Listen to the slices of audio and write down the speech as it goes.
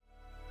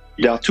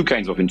There are two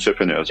kinds of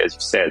entrepreneurs, as you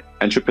said.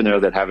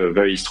 Entrepreneurs that have a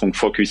very strong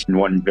focus in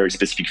one very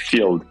specific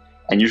field.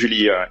 And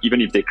usually, even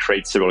if they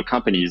create several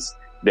companies,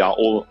 they are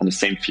all on the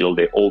same field.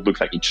 They all look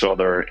like each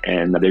other,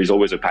 and there is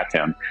always a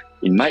pattern.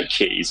 In my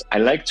case, I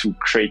like to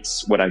create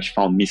what I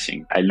found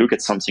missing. I look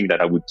at something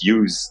that I would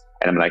use,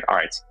 and I'm like, all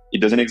right, it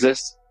doesn't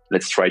exist.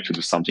 Let's try to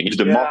do something. If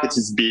the market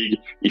is big,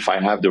 if I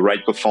have the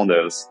right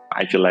co-founders,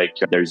 I feel like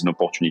there is an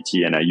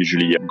opportunity, and I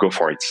usually go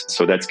for it.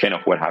 So that's kind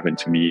of what happened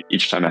to me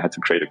each time I had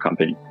to create a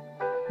company.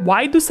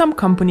 Why do some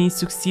companies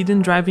succeed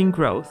in driving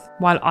growth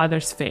while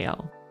others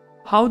fail?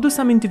 How do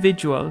some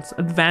individuals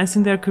advance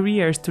in their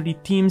careers to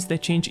lead teams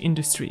that change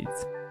industries?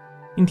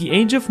 In the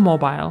age of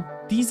mobile,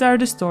 these are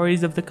the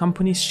stories of the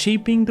companies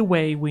shaping the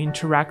way we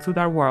interact with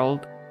our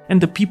world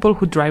and the people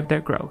who drive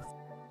their growth.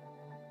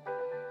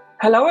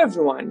 Hello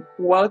everyone,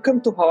 welcome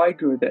to How I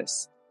Grew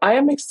This. I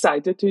am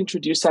excited to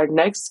introduce our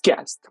next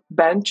guest,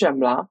 Ben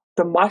Chemla,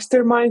 the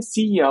mastermind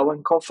CEO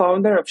and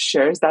co-founder of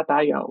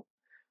Shares.io.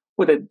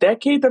 With a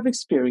decade of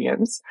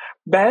experience,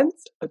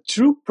 Ben's a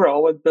true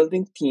pro at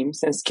building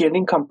teams and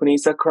scaling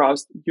companies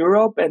across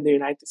Europe and the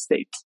United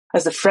States.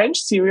 As a French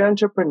serial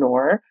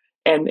entrepreneur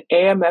and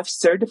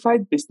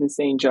AMF-certified business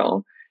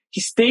angel,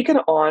 he's taken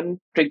on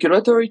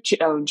regulatory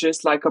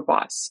challenges like a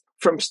boss.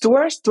 From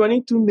Stuart's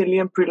 22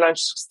 million pre-launch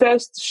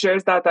success to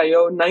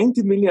Shares.io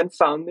 90 million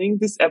founding,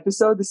 this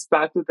episode is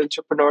packed with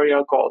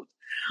entrepreneurial gold.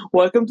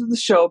 Welcome to the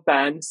show,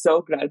 Ben.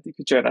 So glad you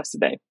could join us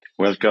today.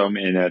 Welcome,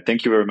 and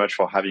thank you very much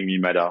for having me,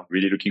 Mada.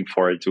 Really looking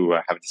forward to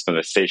have this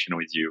conversation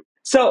with you.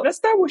 So let's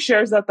start with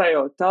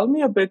Shares.io. Tell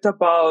me a bit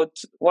about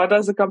what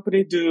does the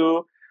company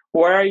do?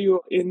 Where are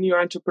you in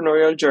your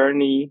entrepreneurial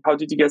journey? How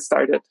did you get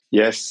started?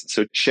 Yes,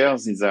 so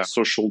Shares is a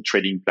social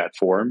trading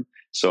platform.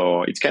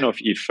 So it's kind of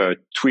if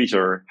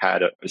Twitter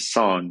had a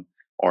son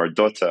or a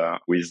daughter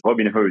with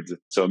Robinhood.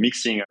 So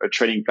mixing a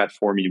trading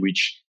platform in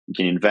which you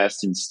can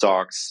invest in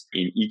stocks,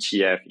 in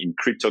ETF, in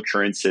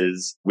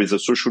cryptocurrencies with a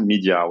social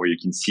media where you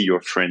can see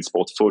your friends'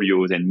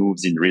 portfolios and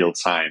moves in real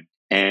time.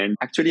 And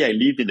actually, I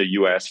lived in the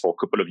US for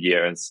a couple of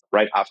years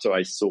right after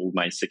I sold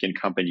my second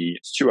company,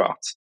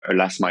 Stuart, a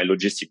last mile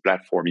logistic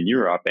platform in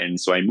Europe. And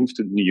so I moved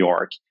to New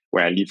York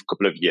where I lived a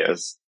couple of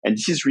years. And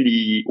this is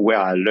really where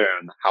I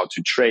learned how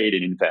to trade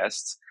and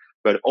invest.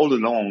 But all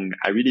along,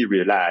 I really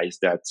realized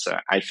that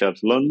I felt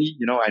lonely,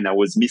 and I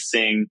was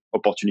missing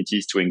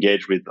opportunities to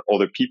engage with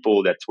other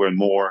people that were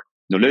more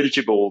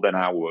knowledgeable than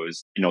I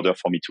was in order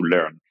for me to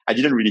learn. I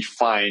didn't really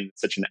find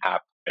such an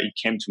app. It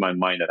came to my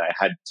mind that I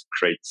had to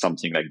create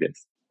something like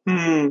this.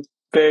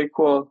 Very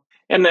cool.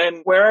 And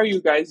then where are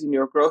you guys in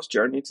your growth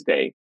journey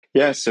today?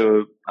 Yeah,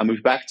 so I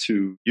moved back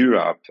to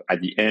Europe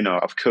at the end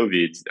of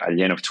COVID, at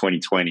the end of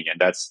 2020. And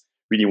that's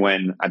really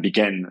when I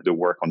began the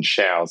work on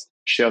Shares.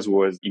 Shares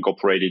was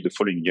incorporated the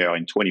following year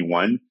in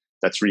 21.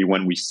 That's really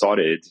when we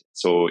started.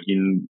 So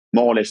in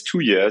more or less 2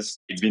 years,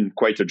 it's been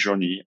quite a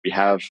journey. We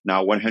have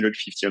now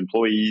 150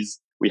 employees.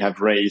 We have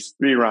raised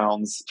 3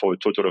 rounds for a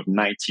total of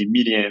 90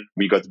 million.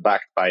 We got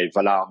backed by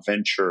Valar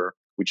Venture,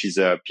 which is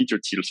a Peter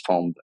Thiel's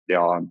fund. They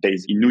are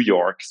based in New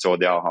York, so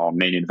they are our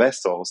main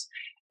investors.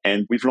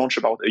 And we've launched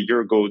about a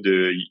year ago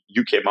the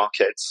UK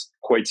market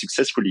quite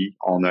successfully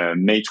on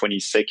May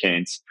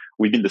 22nd.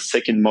 We've been the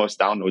second most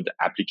downloaded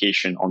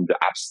application on the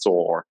App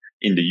Store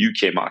in the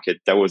UK market.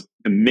 That was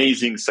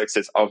amazing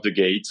success off the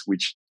gate,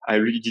 which I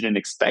really didn't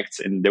expect.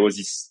 And there was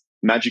this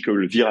magical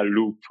viral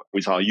loop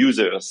with our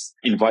users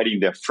inviting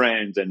their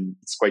friends, and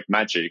it's quite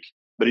magic.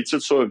 But it's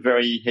also a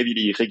very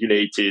heavily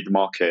regulated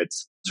market.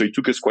 So it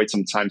took us quite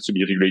some time to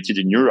be regulated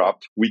in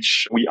Europe,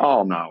 which we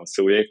are now.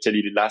 So we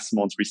actually last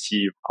month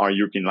received our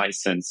European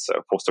license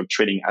for stock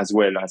trading as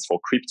well as for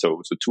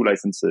crypto. So 2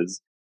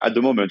 licenses. At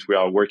the moment, we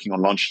are working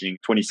on launching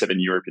 27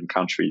 European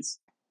countries.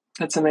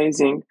 That's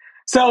amazing.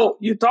 So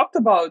you talked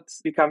about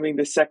becoming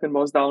the second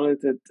most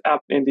downloaded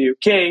app in the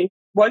UK.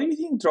 What do you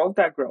think drove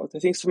that growth? I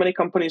think so many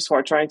companies who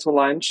are trying to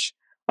launch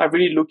are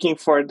really looking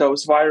for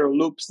those viral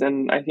loops,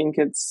 and I think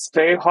it's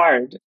very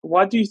hard.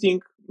 What do you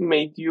think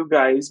made you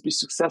guys be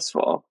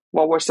successful?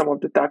 What were some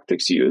of the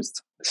tactics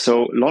used?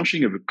 So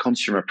launching a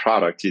consumer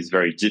product is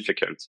very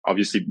difficult.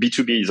 Obviously,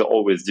 B2B is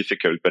always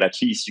difficult, but at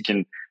least you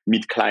can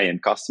meet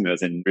client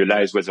customers and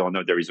realize whether or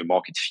not there is a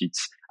market fit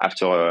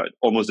after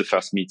almost the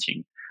first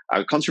meeting.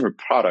 A consumer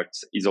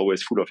product is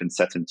always full of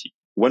uncertainty.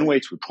 One way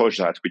to approach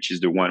that, which is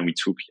the one we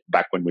took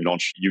back when we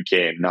launched UK,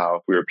 and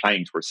now we're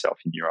applying to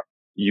ourselves in Europe.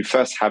 You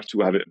first have to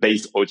have a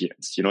base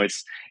audience.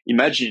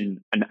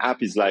 Imagine an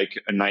app is like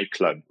a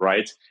nightclub,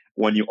 right?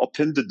 When you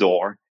open the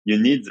door,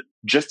 you need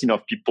just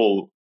enough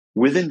people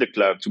within the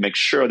club to make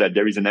sure that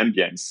there is an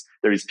ambience,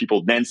 there is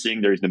people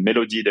dancing, there is the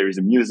melody, there is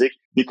the music,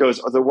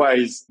 because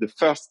otherwise the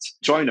first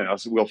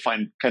joiners will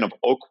find kind of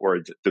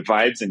awkward the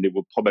vibes and they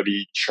will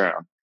probably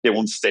churn. They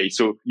won't stay.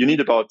 So you need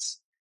about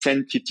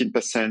 10,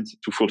 15%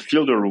 to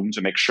fulfill the room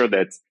to make sure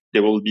that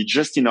there will be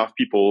just enough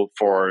people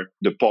for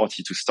the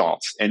party to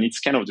start. And it's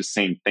kind of the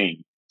same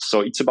thing.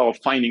 So it's about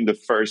finding the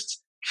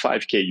first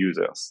 5K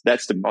users.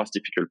 That's the most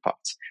difficult part.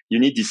 You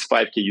need these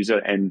 5K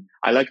users, and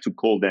I like to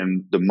call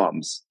them the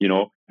moms.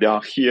 They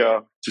are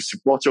here to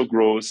support your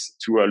growth,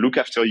 to look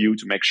after you,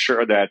 to make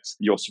sure that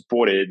you're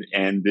supported,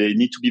 and they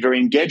need to be very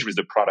engaged with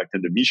the product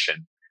and the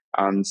mission.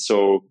 And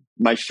so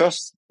my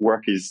first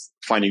work is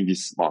finding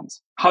these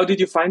moms. How did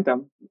you find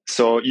them?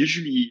 So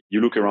usually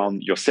you look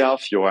around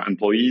yourself, your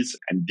employees,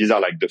 and these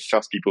are like the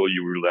first people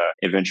you will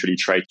eventually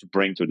try to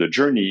bring to the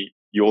journey.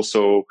 You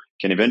also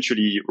can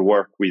eventually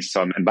work with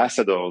some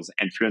ambassadors,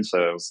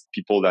 influencers,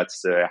 people that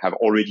have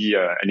already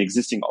an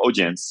existing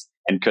audience,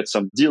 and cut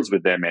some deals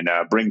with them and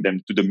bring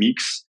them to the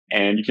mix.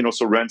 And you can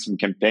also run some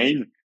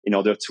campaign in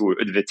order to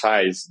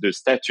advertise the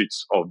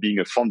statutes of being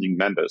a founding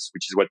members,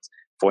 which is what,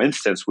 for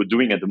instance, we're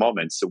doing at the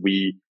moment. So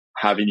we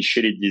have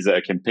initiated this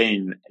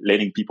campaign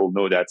letting people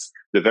know that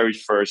the very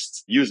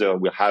first user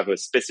will have a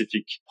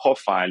specific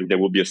profile. There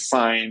will be a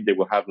sign. They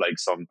will have like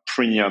some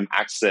premium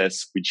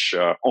access, which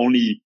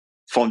only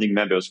founding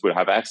members will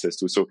have access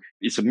to. So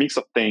it's a mix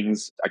of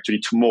things. Actually,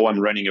 tomorrow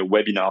I'm running a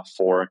webinar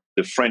for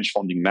the French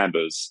founding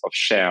members of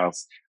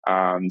Shares.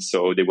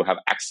 So they will have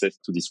access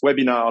to this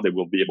webinar. They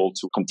will be able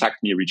to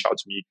contact me, reach out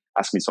to me,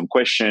 ask me some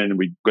questions.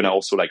 We're going to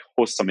also like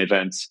host some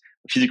events,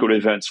 physical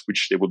events,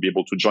 which they will be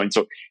able to join.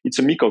 So it's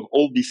a mix of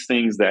all these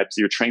things that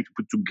you're trying to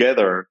put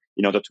together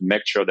in order to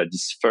make sure that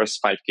these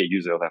first 5K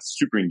users are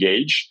super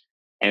engaged.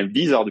 And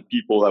these are the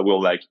people that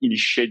will like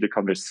initiate the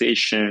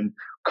conversation,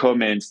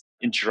 comment,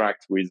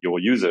 interact with your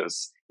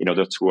users in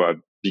order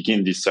to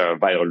begin these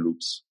viral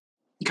loops.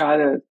 Got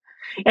it.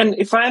 And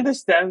if I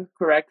understand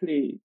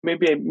correctly,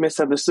 maybe I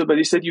misunderstood, but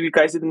you said you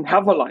guys didn't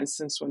have a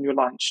license when you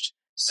launched.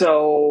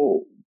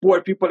 So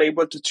were people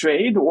able to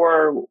trade,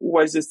 or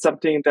was it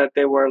something that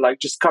they were like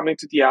just coming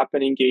to the app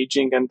and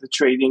engaging and the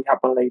trading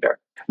happened later?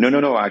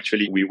 No.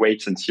 Actually, we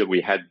wait until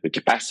we had the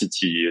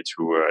capacity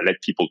to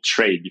let people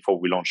trade before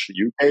we launched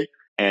the UK.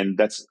 And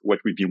that's what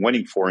we've been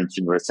waiting for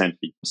until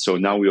recently. So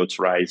now we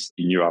authorize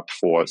in Europe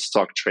for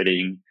stock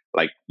trading,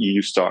 like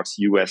EU stocks,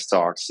 US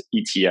stocks,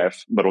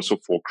 ETF, but also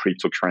for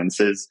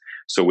cryptocurrencies.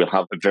 So we'll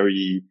have a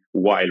very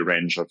wide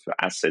range of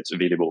assets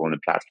available on the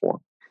platform.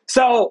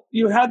 So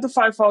you had the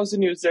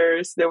 5,000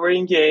 users, they were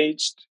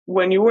engaged.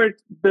 When you were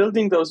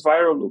building those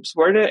viral loops,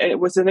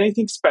 was there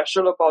anything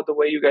special about the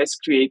way you guys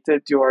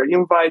created your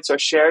invites or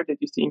share that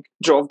you think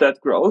drove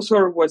that growth,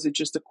 or was it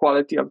just the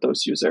quality of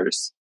those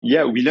users?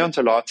 Yeah, we learned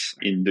a lot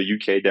in the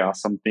UK. There are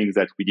some things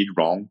that we did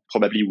wrong.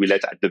 Probably we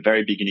let at the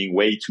very beginning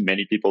way too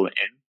many people in.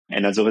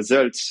 And as a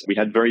result, we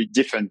had very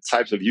different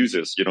types of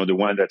users, the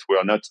one that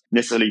were not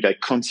necessarily like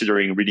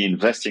considering really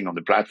investing on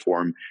the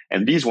platform.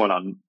 And these one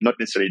are not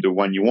necessarily the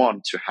one you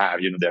want to have,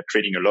 they're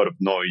creating a lot of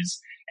noise.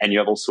 And you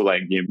have also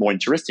like the more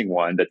interesting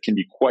one that can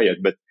be quiet,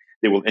 but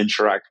they will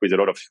interact with a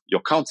lot of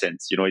your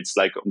content. It's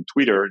like on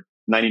Twitter,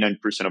 99%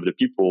 of the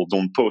people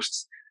don't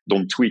post,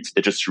 don't tweet,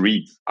 they just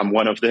read. I'm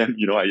one of them.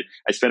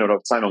 I spend a lot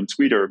of time on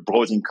Twitter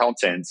browsing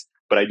content,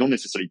 but I don't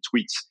necessarily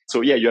tweet.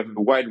 So yeah, you have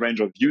a wide range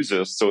of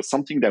users. So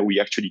something that we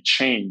actually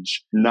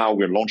change now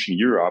we're launching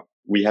Europe,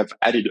 we have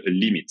added a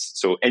limit.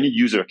 So any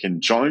user can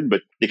join,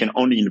 but they can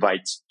only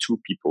invite 2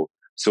 people.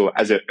 So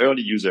as an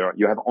early user,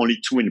 you have only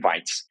 2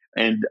 invites.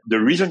 And the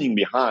reasoning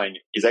behind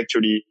is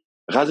actually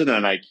rather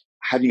than like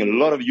having a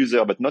lot of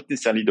users, but not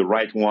necessarily the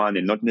right one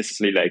and not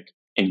necessarily like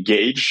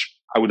engage,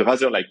 I would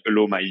rather like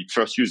allow my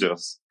first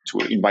users to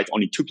invite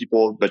only 2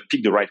 people, but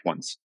pick the right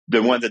ones,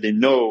 the ones that they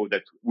know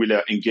that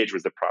will engage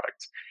with the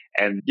product.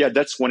 And yeah,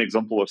 that's one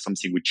example of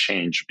something we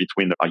changed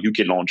between our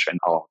UK launch and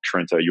our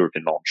current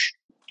European launch.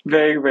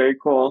 Very, very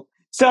cool.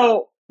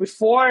 So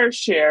before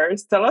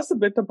Shares, tell us a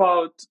bit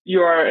about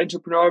your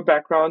entrepreneurial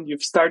background.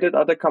 You've started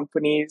other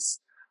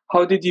companies.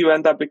 How did you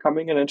end up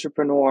becoming an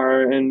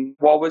entrepreneur, and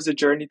what was the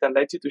journey that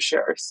led you to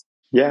Shares?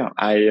 Yeah,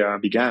 I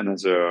began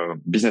as a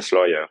business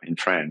lawyer in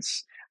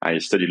France. I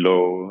studied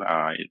law.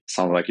 It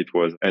sounds like it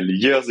was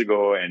years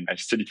ago, and I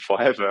studied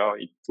forever.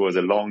 It was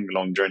a long,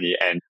 long journey.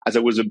 And as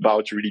I was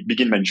about to really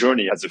begin my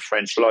journey as a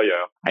French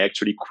lawyer, I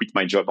actually quit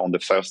my job on the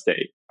first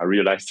day. I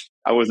realized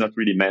I was not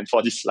really meant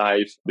for this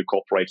life, the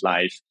corporate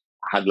life.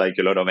 I had like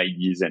a lot of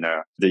ideas and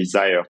a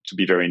desire to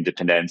be very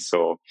independent.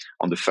 So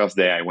on the first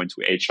day, I went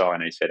to HR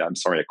and I said, I'm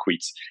sorry, I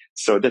quit.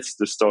 So that's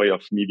the story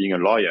of me being a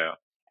lawyer.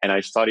 And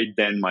I started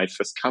then my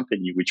first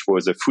company, which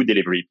was a food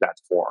delivery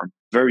platform,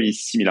 very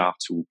similar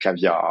to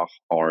Caviar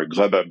or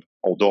Grubhub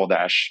or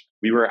DoorDash.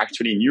 We were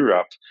actually in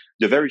Europe,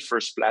 the very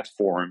first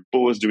platform,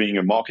 both doing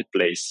a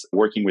marketplace,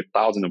 working with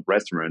thousands of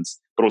restaurants,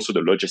 but also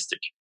the logistic.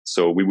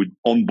 So we would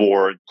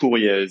onboard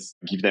couriers,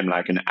 give them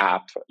like an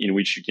app in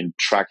which you can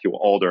track your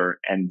order.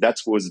 And that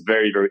was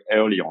very, very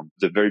early on,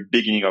 the very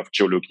beginning of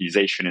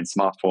geolocalization and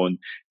smartphone.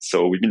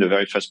 So we've been the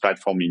very first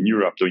platform in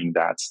Europe doing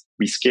that.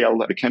 We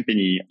scaled the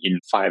company in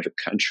 5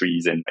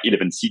 countries and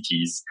 11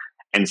 cities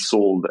and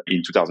sold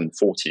in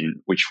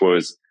 2014, which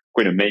was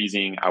quite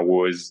amazing. I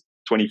was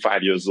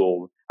 25 years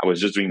old. I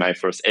was just doing my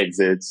first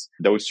exits.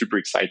 That was super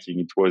exciting.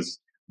 It was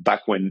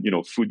back when,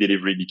 food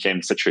delivery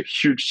became such a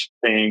huge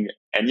thing.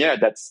 And yeah,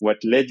 that's what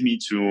led me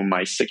to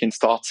my second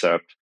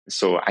startup,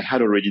 So I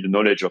had already the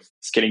knowledge of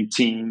scaling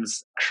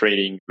teams,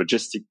 creating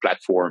logistic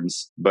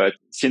platforms. But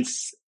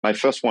since my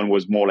first one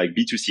was more like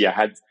B2C, I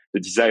had the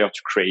desire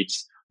to create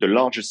the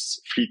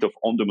largest fleet of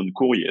on-demand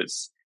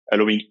couriers,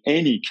 allowing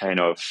any kind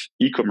of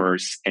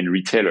e-commerce and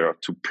retailer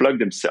to plug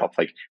themselves,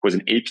 like it was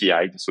an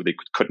API, so they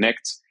could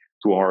connect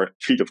to our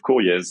fleet of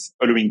couriers,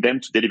 allowing them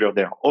to deliver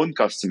their own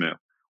customer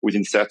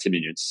within 30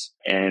 minutes.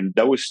 And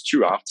that was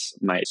Stuart,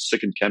 my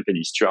second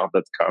company,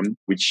 Stuart.com,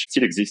 which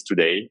still exists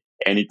today.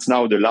 And it's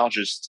now the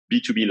largest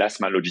B2B last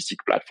mile logistic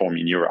platform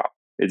in Europe.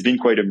 It's been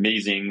quite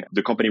amazing.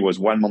 The company was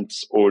 1 month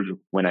old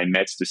when I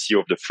met the CEO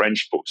of the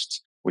French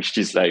Poste, which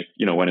is like,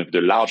 one of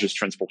the largest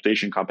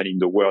transportation company in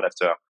the world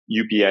after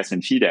UPS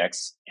and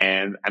FedEx.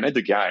 And I met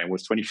the guy, I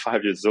was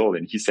 25 years old,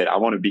 and he said, I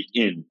want to be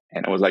in.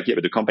 And I was like, yeah,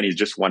 but the company is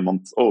just 1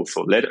 month old.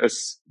 So let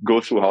us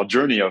go through our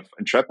journey of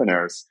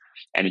entrepreneurs.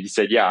 And he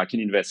said, yeah, I can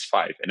invest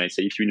 5. And I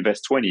said, if you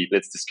invest 20,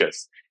 let's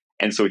discuss.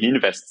 And so he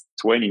invested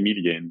 20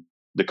 million.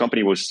 The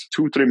company was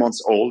 2-3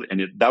 months old.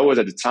 And that was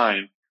at the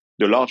time,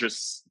 the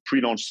largest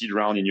pre-launch seed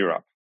round in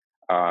Europe.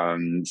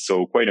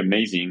 So quite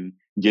amazing.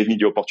 Gave me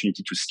the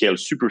opportunity to scale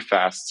super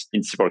fast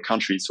in several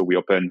countries. So we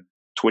opened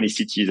 20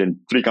 cities in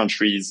 3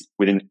 countries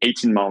within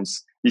 18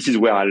 months. This is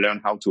where I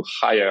learned how to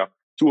hire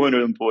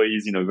 200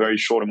 employees in a very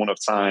short amount of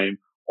time,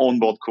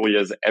 onboard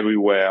couriers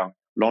everywhere,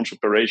 launch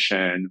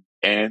operation.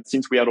 And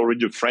since we had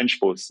already the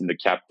French Post in the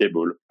cap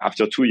table,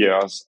 after 2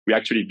 years, we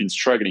actually been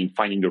struggling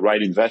finding the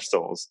right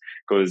investors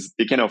because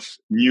they kind of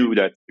knew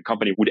that the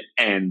company would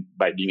end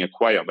by being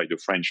acquired by the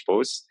French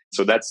Post.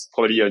 So that's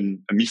probably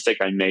a mistake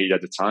I made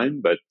at the time,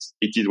 but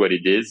it is what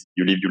it is.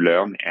 You live, you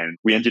learn. And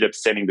we ended up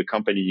selling the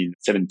company in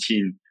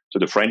 17 to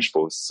the French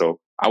Post. So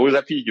I was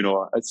happy,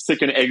 a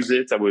second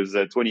exit. I was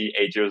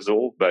 28 years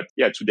old, but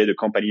yeah, today the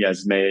company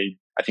has made,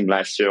 I think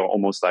last year,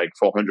 almost like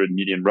 400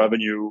 million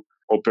revenue,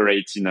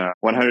 operates in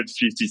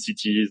 150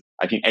 cities,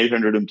 I think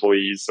 800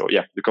 employees. So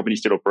yeah, the company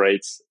still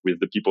operates with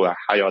the people I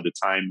hired at the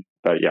time.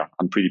 But yeah,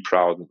 I'm pretty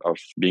proud of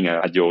being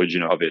at the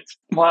origin of it.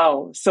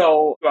 Wow.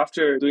 So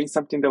after doing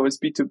something that was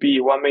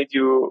B2B, what made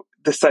you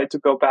decide to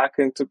go back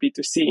into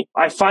B2C?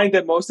 I find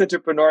that most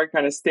entrepreneurs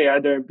kind of stay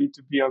either in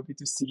B2B or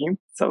B2C.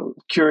 So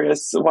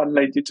curious what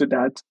led you to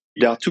that.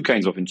 There are two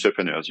kinds of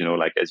entrepreneurs,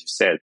 like as you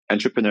said,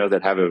 entrepreneurs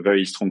that have a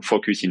very strong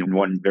focus in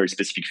one very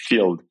specific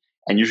field.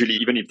 And usually,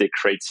 even if they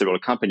create several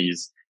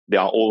companies, they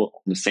are all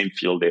in the same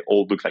field. They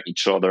all look like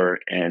each other,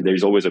 and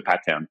there's always a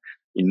pattern.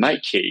 In my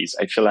case,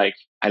 I feel like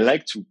I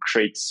like to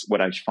create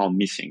what I found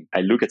missing. I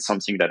look at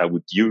something that I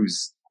would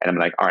use, and I'm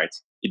like, all right,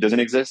 it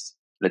doesn't exist.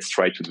 Let's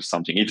try to do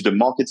something. If the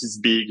market is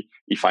big,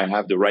 if I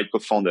have the right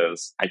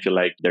co-founders, I feel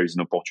like there is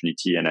an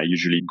opportunity and I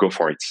usually go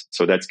for it.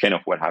 So that's kind of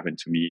what happened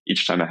to me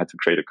each time I had to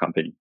create a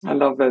company. I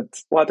love it.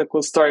 What a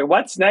cool story.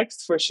 What's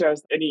next for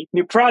Shares? Any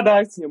new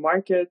products, new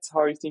markets?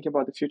 How are you thinking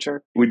about the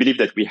future? We believe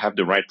that we have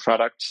the right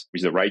product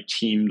with the right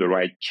team, the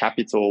right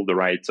capital, the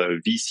right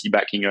VC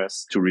backing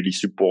us to really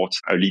support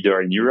a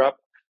leader in Europe.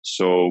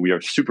 So we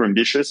are super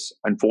ambitious.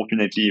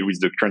 Unfortunately,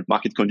 with the current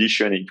market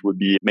condition, it would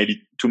be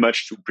maybe too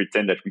much to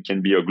pretend that we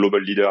can be a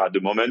global leader at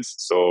the moment.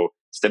 So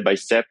step by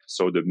step.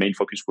 So the main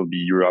focus will be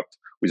Europe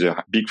with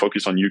a big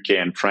focus on UK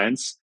and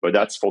France. But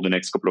that's for the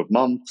next couple of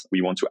months.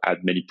 We want to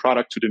add many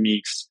products to the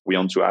mix. We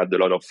want to add a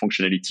lot of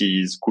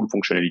functionalities, cool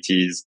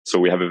functionalities. So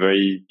we have a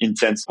very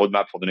intense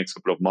roadmap for the next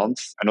couple of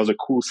months. Another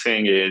cool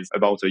thing is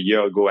about a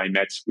year ago, I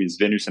met with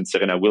Venus and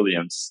Serena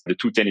Williams, the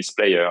 2 tennis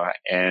players,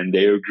 and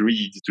they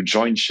agreed to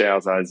join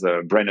Shares as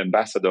a brand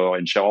ambassador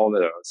and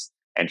shareholders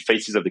and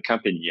faces of the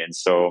company. And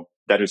so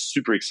that is a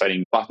super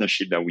exciting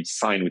partnership that we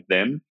signed with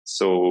them.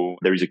 So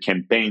there is a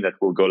campaign that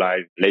will go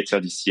live later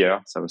this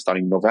year. So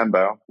starting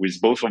November with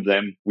both of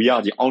them. We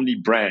are the only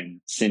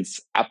brand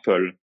since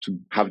Apple to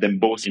have them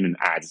both in an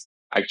ad.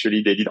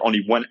 Actually, they did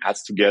only one ad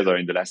together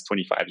in the last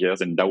 25 years,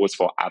 and that was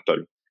for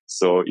Apple.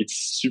 So it's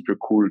super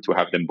cool to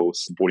have them both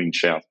supporting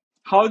Shares.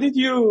 How did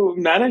you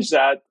manage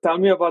that? Tell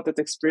me about that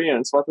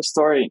experience. What a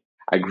story.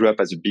 I grew up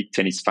as a big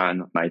tennis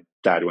fan. My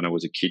dad, when I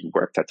was a kid,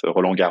 worked at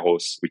Roland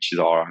Garros, which is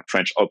our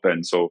French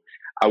Open. So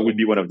I would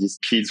be one of these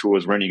kids who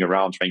was running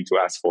around trying to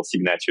ask for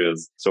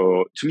signatures.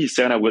 So to me,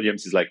 Serena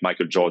Williams is like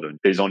Michael Jordan.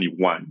 There's only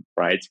one,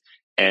 right?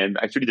 And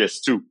actually there's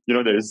 2.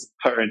 There's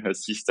her and her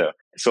sister.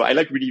 So I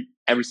like really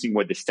everything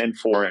what they stand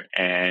for.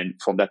 And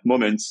from that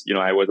moment,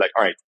 I was like,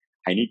 all right,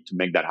 I need to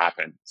make that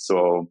happen.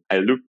 So I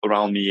looked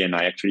around me and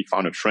I actually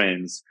found a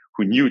friends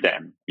who knew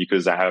them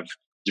because I have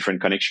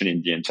different connection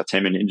in the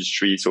entertainment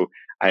industry. So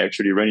I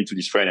actually ran into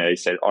this friend and I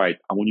said, all right,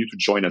 I want you to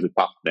join as a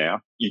partner.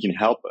 You can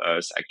help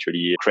us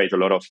actually create a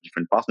lot of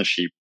different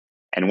partnerships.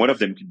 And one of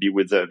them could be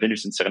with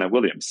Venus and Serena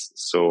Williams.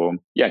 So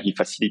yeah, he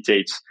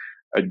facilitates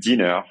a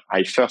dinner.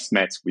 I first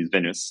met with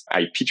Venus.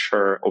 I pitched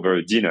her over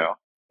a dinner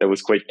that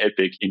was quite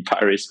epic in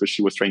Paris because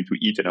she was trying to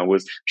eat and I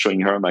was showing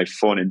her my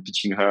phone and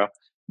pitching her.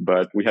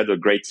 But we had a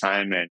great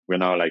time and we're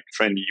now like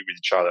friendly with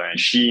each other. And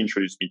she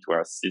introduced me to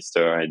her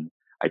sister and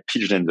I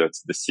pitched them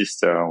the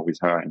sister with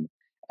her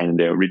and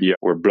they really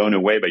were blown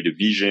away by the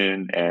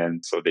vision.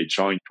 And so they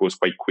joined. It was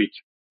quite quick.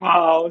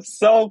 Wow,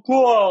 so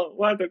cool.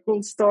 What a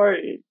cool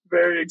story.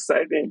 Very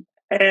exciting.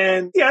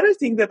 And the other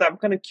thing that I'm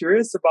kind of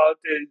curious about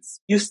is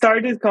you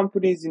started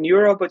companies in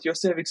Europe, but you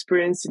also have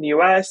experience in the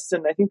US.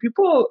 And I think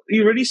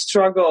you really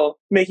struggle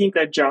making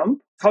that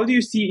jump. How do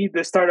you see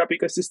the startup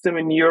ecosystem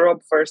in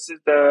Europe versus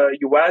the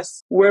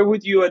US? Where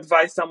would you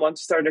advise someone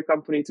to start a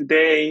company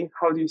today?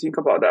 How do you think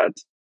about that?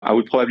 I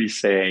would probably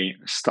say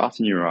start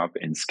in Europe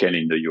and scale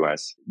in the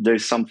US.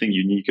 There's something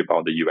unique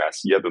about the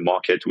US. You have a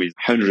market with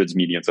hundreds of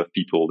millions of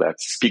people that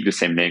speak the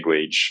same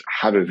language,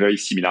 have a very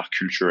similar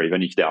culture,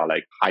 even if there are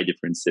like high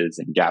differences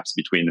and gaps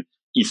between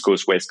East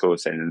Coast, West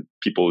Coast, and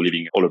people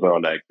living all over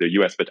like the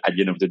US. But at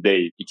the end of the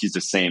day, it is the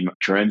same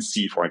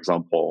currency, for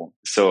example.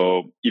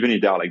 So even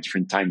if there are like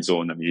different time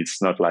zones, I mean,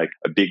 it's not like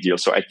a big deal.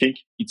 So I think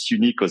it's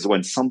unique because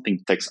when something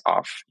takes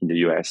off in the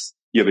US,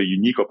 you have a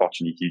unique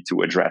opportunity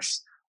to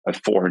address a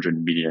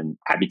 400 million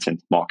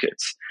habitant market.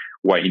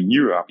 While in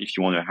Europe, if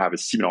you want to have a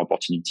similar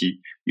opportunity,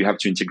 you have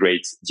to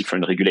integrate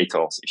different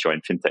regulators if you're in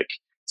fintech.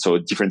 So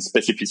different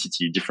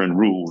specificity, different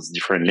rules,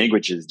 different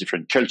languages,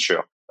 different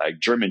culture. Like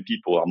German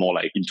people are more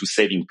like into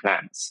saving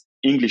plans.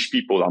 English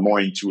people are more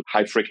into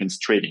high frequency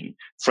trading.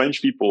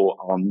 French people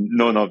are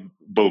none of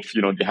both.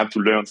 They have to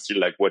learn still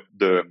like what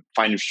the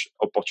financial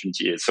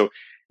opportunity is. So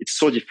it's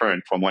so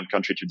different from one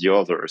country to the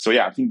other. So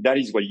yeah, I think that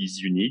is what is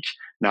unique.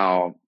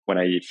 Now, what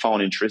I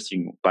found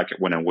interesting back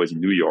when I was in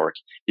New York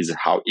is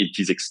how it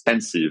is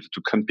expensive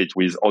to compete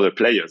with other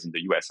players in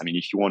the US. I mean,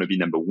 if you want to be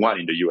number one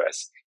in the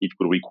US, it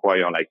will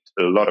require like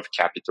a lot of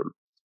capital.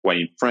 While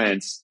in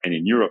France and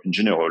in Europe in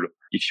general,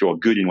 if you're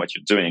good in what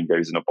you're doing, there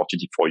is an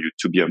opportunity for you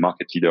to be a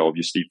market leader,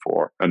 obviously,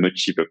 for a much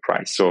cheaper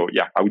price. So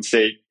yeah, I would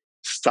say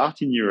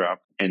start in Europe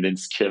and then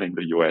scale in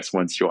the US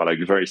once you are like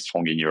very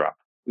strong in Europe.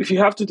 If you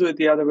have to do it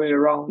the other way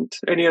around,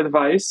 any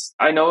advice?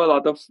 I know a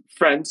lot of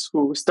friends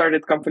who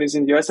started companies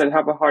in the US and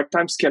have a hard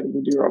time scaling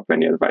in Europe.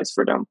 Any advice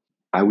for them?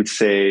 I would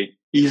say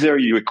either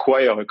you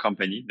acquire a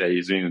company that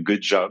is doing a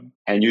good job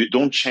and you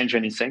don't change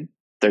anything.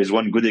 There is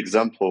one good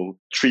example,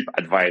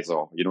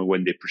 TripAdvisor,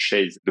 when they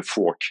purchased the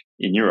fork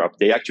in Europe,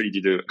 they actually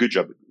did a good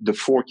job. The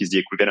fork is the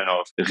equivalent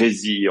of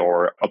Resi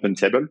or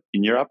OpenTable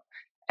in Europe.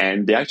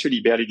 And they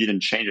actually barely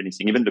didn't change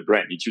anything. Even the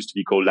brand, it used to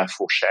be called La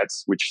Fourchette,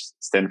 which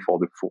stands for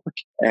the fork.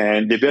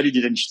 And they barely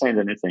didn't change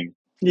anything.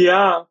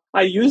 Yeah,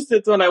 I used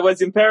it when I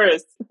was in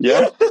Paris.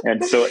 Yeah.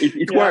 And so it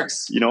Yeah.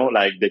 works,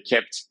 like they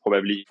kept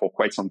probably for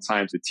quite some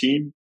time the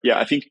team. Yeah,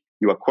 I think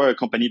you acquire a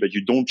company, but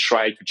you don't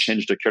try to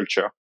change the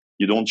culture.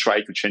 You don't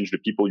try to change the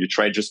people. You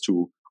try just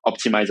to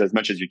optimize as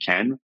much as you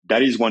can.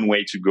 That is one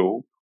way to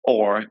go.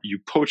 Or you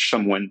poach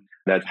someone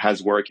that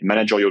has worked in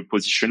managerial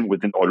position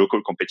within our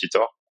local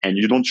competitor, and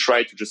you don't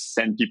try to just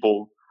send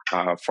people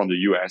from the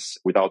US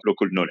without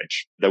local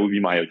knowledge. That would be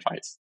my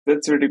advice.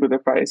 That's really good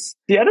advice.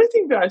 The other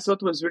thing that I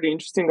thought was really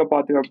interesting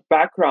about your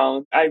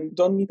background, I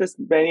don't meet as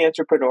many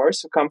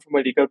entrepreneurs who come from a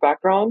legal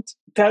background.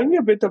 Tell me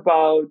a bit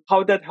about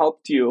how that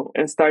helped you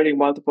in starting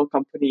multiple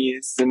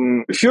companies.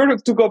 And if you were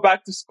to go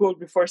back to school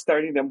before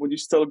starting them, would you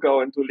still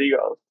go into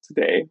legal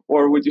today?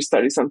 Or would you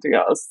study something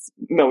else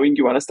knowing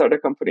you want to start a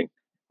company?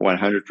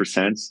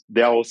 100%.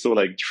 There are also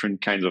like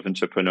different kinds of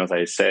entrepreneurs,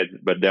 I said,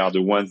 but they are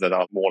the ones that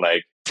are more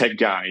like tech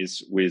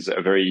guys with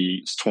a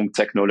very strong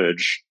tech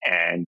knowledge.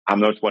 And I'm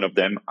not one of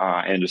them.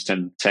 I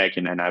understand tech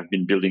and I've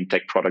been building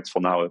tech products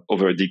for now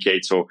over a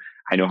decade. So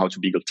I know how to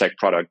build a tech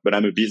product, but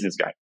I'm a business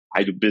guy.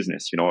 I do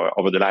business.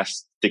 Over the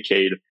last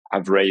decade,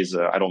 I've raised,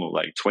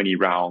 like 20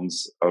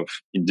 rounds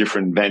in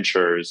different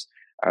ventures.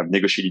 I've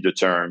negotiated the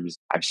terms.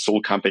 I've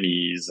sold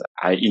companies.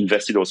 I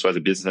invested also as a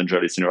business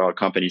angel in our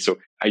company. So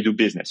I do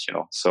business,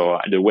 So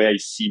the way I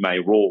see my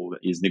role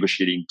is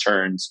negotiating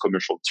terms,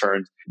 commercial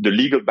terms. The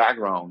legal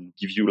background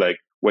gives you like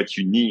what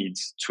you need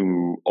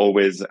to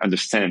always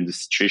understand the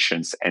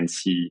situations and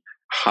see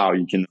how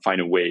you can find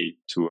a way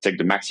to take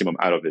the maximum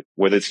out of it,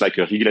 whether it's like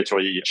a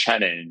regulatory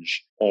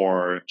challenge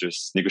or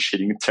just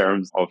negotiating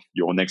terms of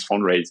your next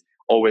fundraise,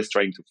 always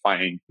trying to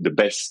find the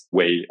best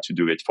way to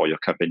do it for your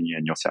company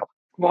and yourself.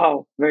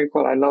 Wow, very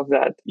cool. I love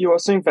that. You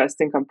also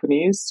invest in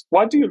companies.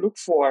 What do you look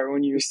for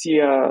when you see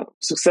a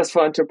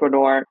successful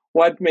entrepreneur?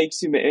 What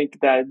makes you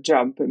make that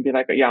jump and be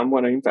like, yeah, I'm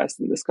going to invest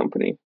in this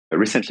company?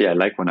 Recently, I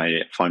like when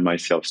I find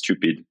myself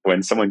stupid.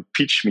 When someone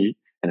pitch me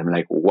and I'm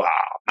like,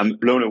 wow, I'm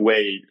blown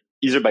away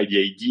either by the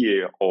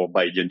idea or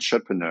by the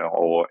entrepreneur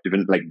or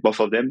even like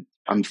both of them.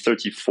 I'm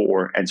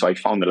 34. And so I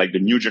found that like the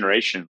new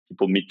generation,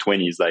 people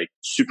mid-20s, like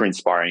super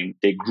inspiring.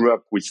 They grew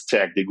up with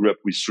tech. They grew up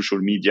with social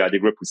media. They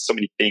grew up with so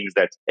many things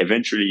that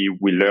eventually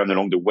we learn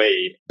along the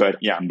way. But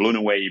yeah, I'm blown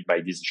away by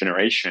this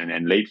generation.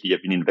 And lately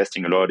I've been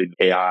investing a lot in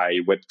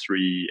AI,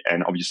 Web3,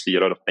 and obviously a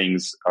lot of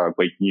things are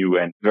quite new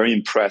and very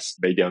impressed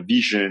by their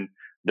vision,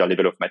 their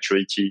level of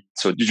maturity.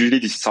 So usually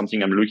this is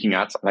something I'm looking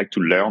at. I like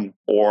to learn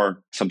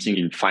or something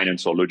in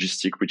finance or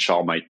logistics, which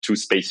are my two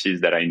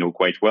spaces that I know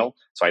quite well.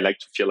 So I like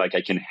to feel like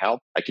I can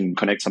help, I can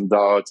connect some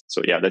dots.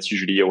 So yeah, that's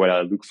usually what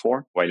I look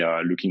for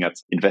while looking at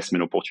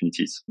investment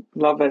opportunities.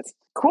 Love it.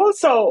 Cool.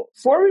 So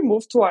before we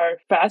move to our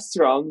fast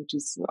round, which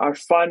is our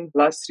fun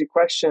last 3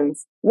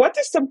 questions, what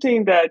is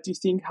something that you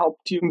think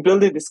helped you in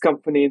building this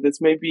company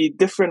that's maybe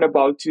different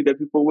about you that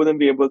people wouldn't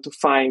be able to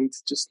find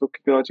just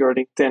looking at your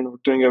LinkedIn or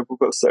doing a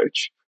Google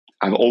search?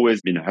 I've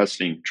always been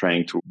hustling,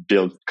 trying to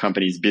build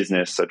companies'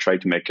 business, try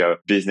to make a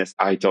business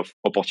out of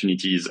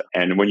opportunities.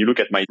 And when you look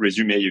at my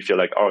resume, you feel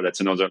like, oh, that's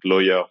another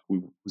lawyer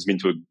who's been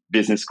to a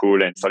business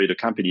school and started a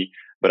company.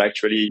 But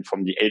actually,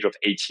 from the age of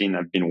 18,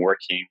 I've been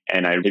working,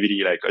 and I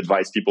really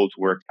advise people to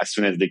work as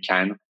soon as they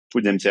can,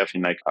 put themselves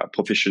in a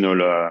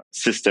professional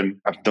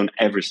system. I've done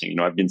everything.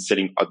 I've been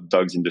selling hot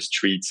dogs in the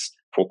streets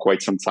for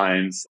quite some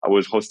time. I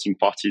was hosting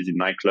parties in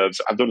nightclubs.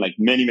 I've done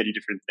many, many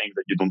different things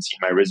that you don't see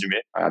in my resume.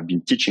 I've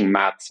been teaching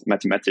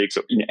mathematics.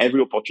 So in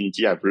every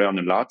opportunity, I've learned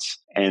a lot.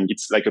 And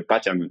it's like a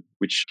pattern,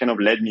 which kind of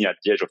led me at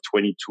the age of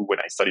 22 when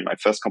I started my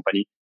first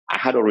company. I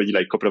had already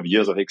a couple of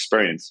years of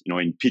experience,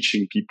 in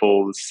pitching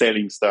people,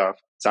 selling stuff.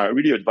 So I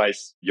really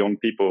advise young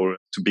people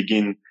to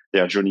begin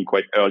their journey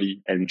quite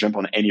early and jump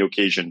on any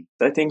occasion.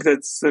 I think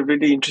that's a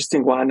really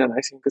interesting one. And I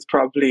think it's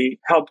probably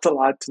helped a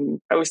lot. And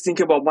I was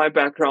thinking about my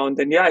background.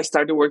 And I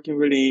started working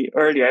really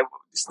early.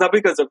 It's not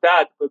because of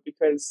that, but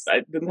because I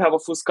didn't have a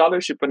full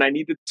scholarship and I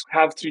needed to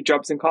have 3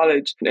 jobs in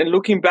college. And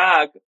looking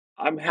back,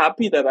 I'm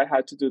happy that I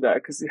had to do that,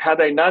 because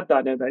had I not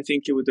done it, I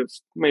think it would have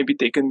maybe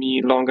taken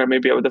me longer.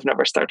 Maybe I would have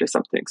never started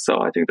something. So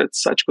I think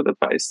that's such good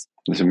advice.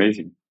 That's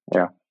amazing.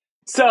 Yeah.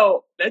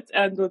 So let's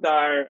end with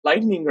our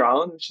lightning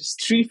round, which is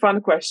 3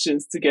 fun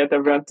questions to get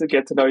everyone to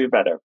get to know you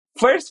better.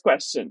 First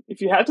question, if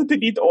you had to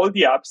delete all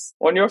the apps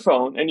on your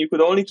phone and you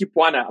could only keep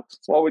one app,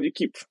 what would you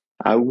keep?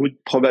 I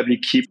would probably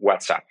keep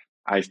WhatsApp.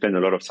 I spend a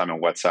lot of time on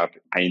WhatsApp.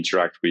 I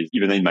interact with,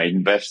 even in my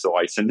investor,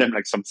 I send them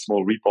some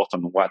small report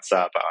on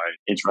WhatsApp. I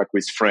interact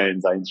with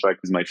friends. I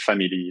interact with my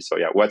family. So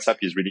yeah, WhatsApp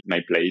is really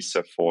my place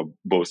for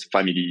both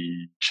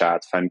family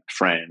chat,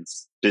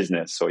 friends,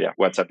 business. So yeah,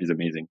 WhatsApp is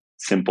amazing.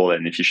 Simple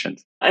and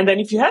efficient. And then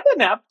if you had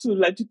an app to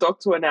let you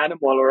talk to an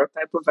animal or a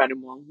type of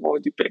animal, what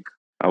would you pick?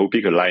 I would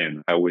pick a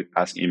lion. I would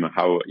ask him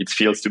how it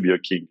feels to be a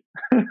king.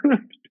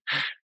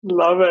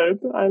 Love it.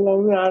 I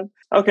love that.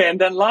 Okay, and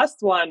then last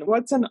one.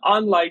 What's an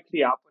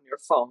unlikely app on your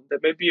phone that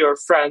maybe your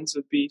friends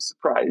would be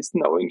surprised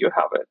knowing you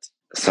have it?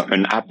 So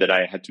an app that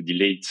I had to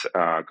delete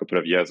a couple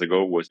of years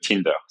ago was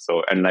Tinder.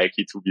 So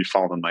unlikely to be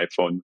found on my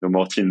phone. No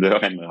more Tinder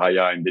and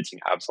Raya and dating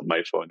apps on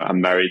my phone.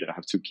 I'm married and I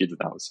have 2 kids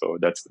now. So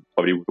that's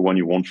probably the one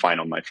you won't find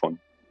on my phone.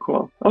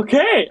 Cool.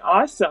 Okay,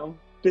 awesome.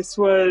 This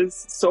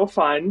was so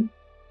fun.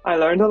 I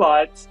learned a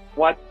lot.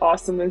 What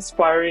awesome,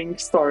 inspiring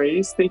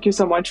stories. Thank you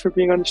so much for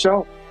being on the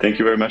show. Thank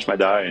you very much,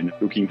 Mada, and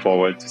looking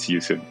forward to see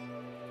you soon.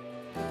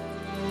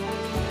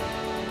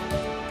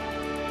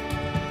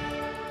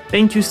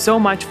 Thank you so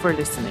much for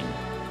listening.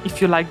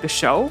 If you like the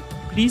show,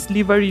 please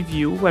leave a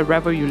review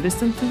wherever you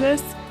listen to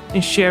this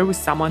and share with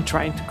someone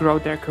trying to grow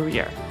their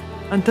career.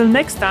 Until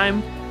next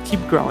time, keep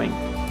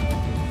growing.